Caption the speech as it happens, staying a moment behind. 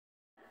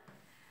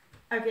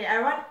Okay,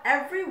 I want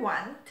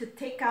everyone to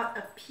take out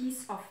a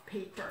piece of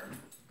paper.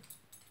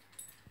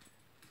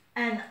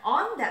 And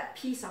on that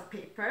piece of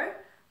paper,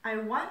 I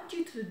want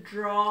you to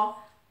draw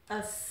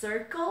a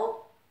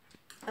circle,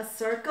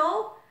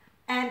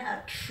 and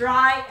a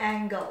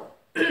triangle.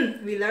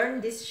 We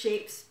learned these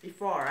shapes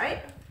before,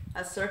 right?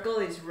 A circle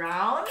is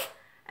round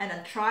and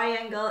a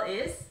triangle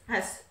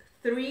has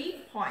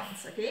 3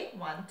 points, okay?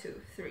 1,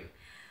 2, 3.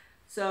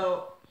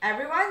 So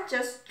everyone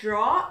just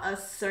draw a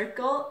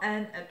circle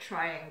and a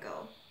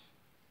triangle.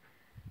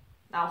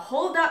 Now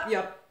hold up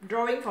your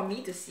drawing for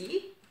me to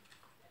see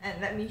and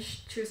let me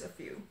choose a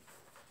few.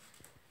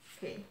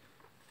 Okay,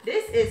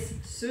 this is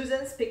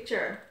Susan's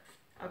picture.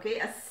 Okay,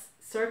 a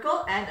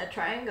circle and a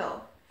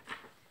triangle.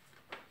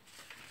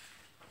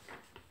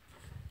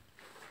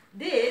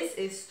 This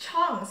is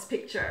Chong's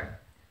picture.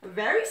 A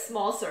very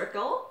small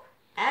circle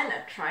and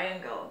a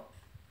triangle.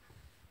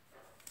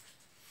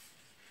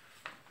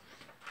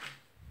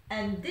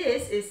 And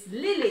this is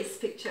Lily's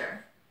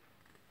picture.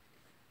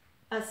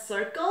 A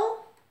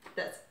circle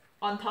that's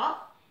on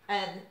top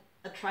and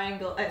a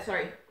triangle,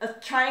 a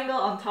triangle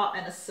on top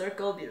and a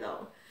circle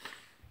below.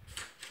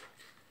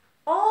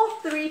 All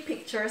 3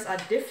 pictures are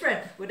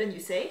different, wouldn't you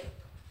say?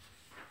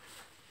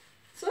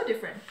 So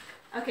different.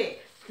 Okay,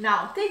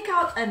 now take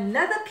out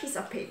another piece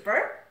of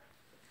paper,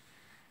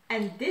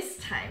 and this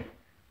time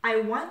I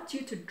want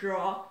you to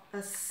draw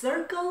a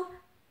circle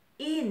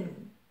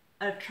in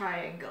a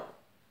triangle.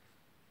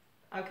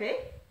 Okay?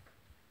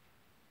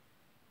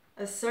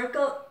 A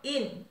circle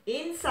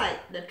inside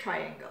the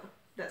triangle.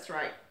 That's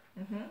right.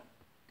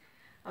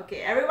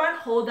 Okay, everyone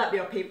hold up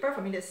your paper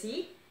for me to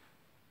see.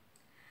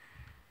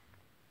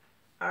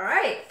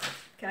 Alright,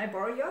 can I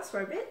borrow yours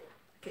for a bit?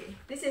 Okay,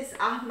 this is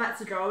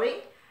Ahmad's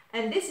drawing,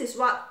 and this is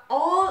what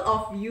all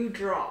of you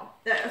draw.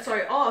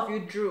 All of you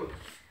drew.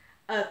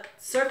 A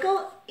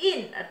circle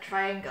in a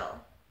triangle.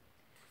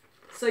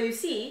 So you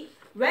see,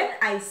 when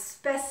I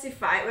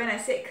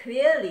said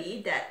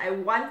clearly that I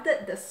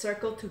wanted the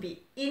circle to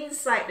be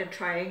inside the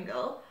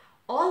triangle,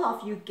 all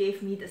of you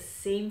gave me the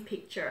same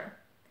picture.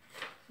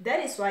 That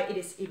is why it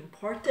is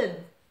important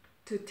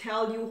to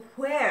tell you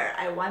where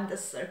I want the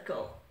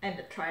circle and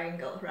the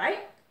triangle,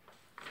 right?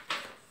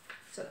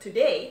 So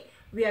today,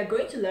 we are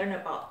going to learn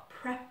about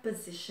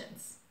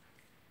prepositions.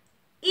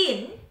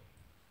 In,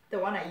 the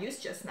one I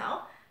used just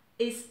now,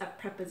 is a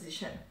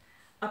preposition.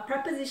 A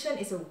preposition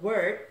is a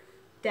word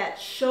that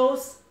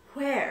shows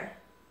where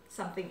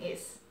something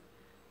is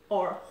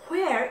or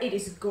where it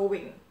is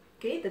going,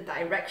 okay? The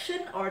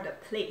direction or the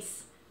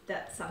place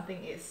that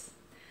something is.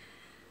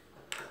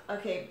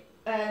 Okay,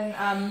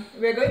 and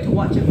we're going to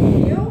watch a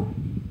video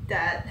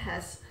that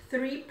has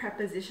 3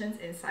 prepositions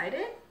inside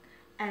it,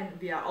 and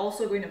we are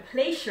also going to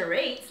play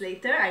charades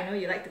later. I know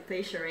you like to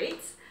play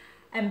charades,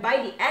 and by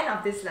the end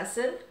of this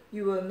lesson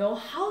you will know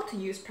how to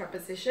use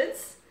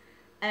prepositions.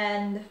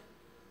 And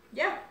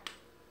yeah,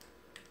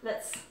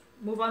 let's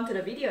move on to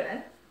the video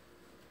then.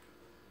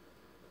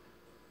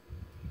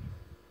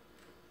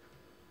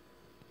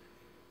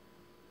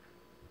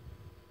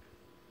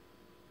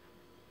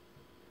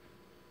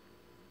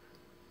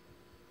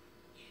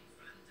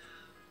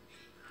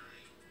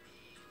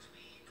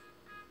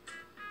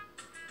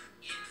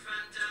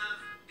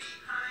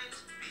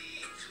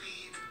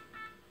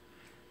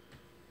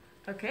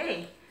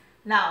 Okay,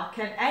 now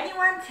can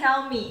anyone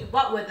tell me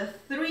what were the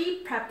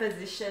 3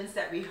 prepositions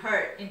that we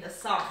heard in the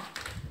song?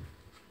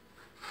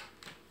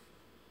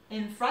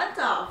 In front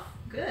of,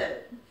 good.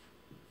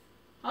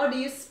 How do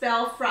you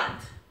spell front?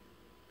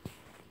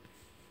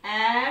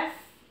 F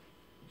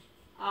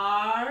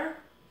R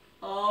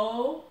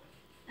O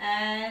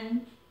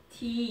N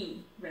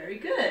T. Very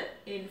good.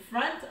 In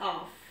front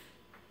of.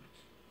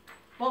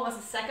 What was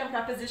the second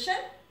preposition?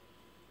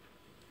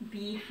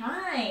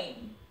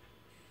 Behind.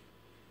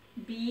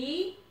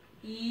 B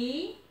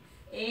E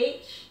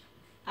H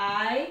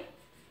I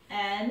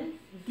N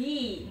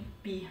D.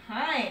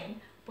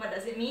 Behind. What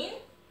does it mean?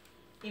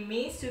 It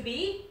means to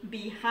be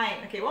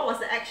behind. Okay, what was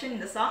the action in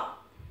the song?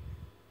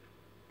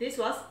 This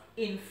was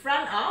in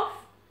front of.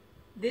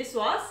 This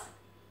was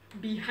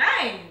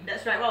behind.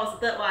 That's right. What was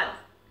the third one?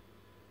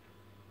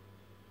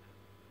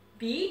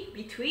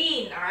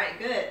 Between. Alright,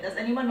 good. Does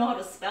anyone know how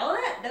to spell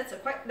that?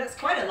 That's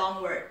quite a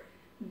long word.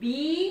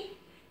 B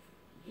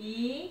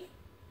E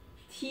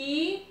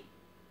T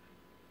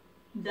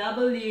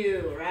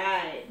W.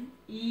 Right.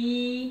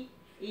 E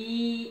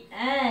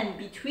N.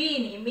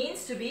 Between. It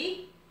means to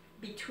be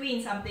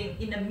between something,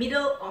 in the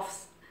middle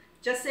of.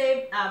 Just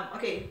say,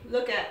 okay,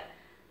 look at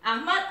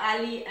Ahmad,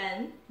 Ali,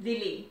 and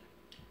Lily.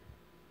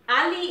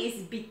 Ali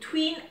is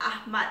between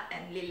Ahmad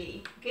and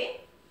Lily.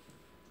 Okay?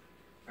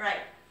 Alright,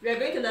 we are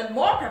going to learn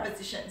more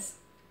prepositions.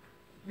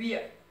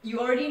 You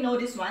already know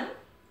this one.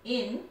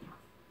 In.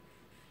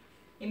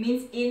 It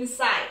means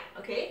inside.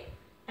 Okay?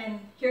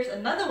 And here's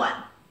another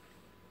one.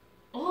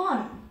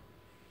 On.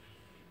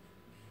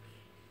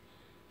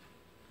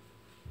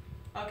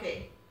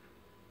 Okay.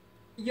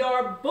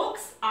 Your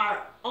books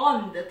are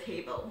on the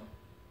table.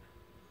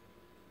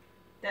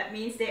 That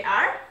means they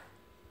are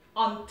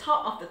on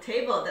top of the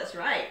table. That's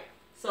right.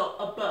 so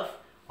above.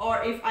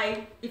 Or if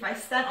I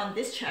stand on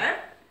this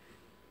chair,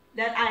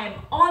 then I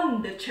am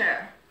on the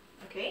chair.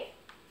 Okay?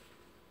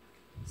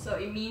 So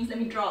it means, let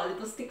me draw a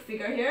little stick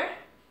figure here.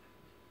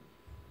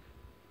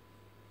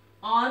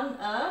 On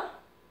a,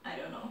 I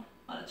don't know,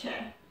 on a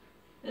chair.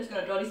 I'm just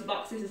gonna draw this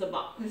box. This is a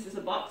box. This is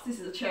a box. This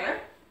is a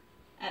chair,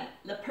 and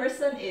the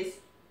person is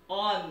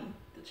on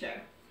the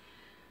chair.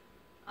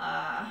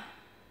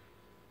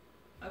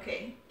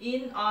 Okay,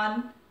 in,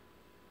 on,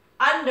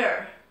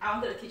 under. I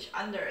wanted to teach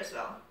under as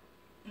well.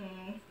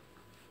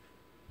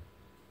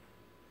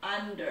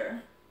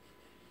 Under.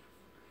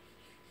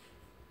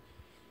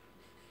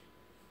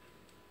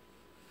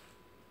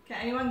 Can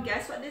anyone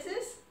guess what this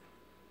is?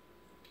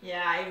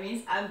 Yeah, it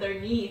means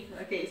underneath.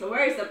 Okay, so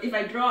where is the, if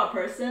I draw a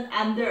person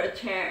under a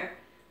chair,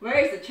 where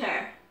is the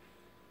chair?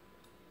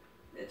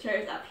 The chair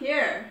is up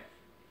here.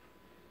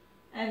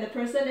 And the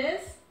person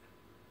is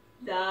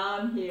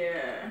down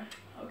here.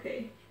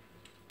 Okay.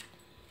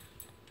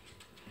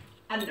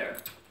 Under.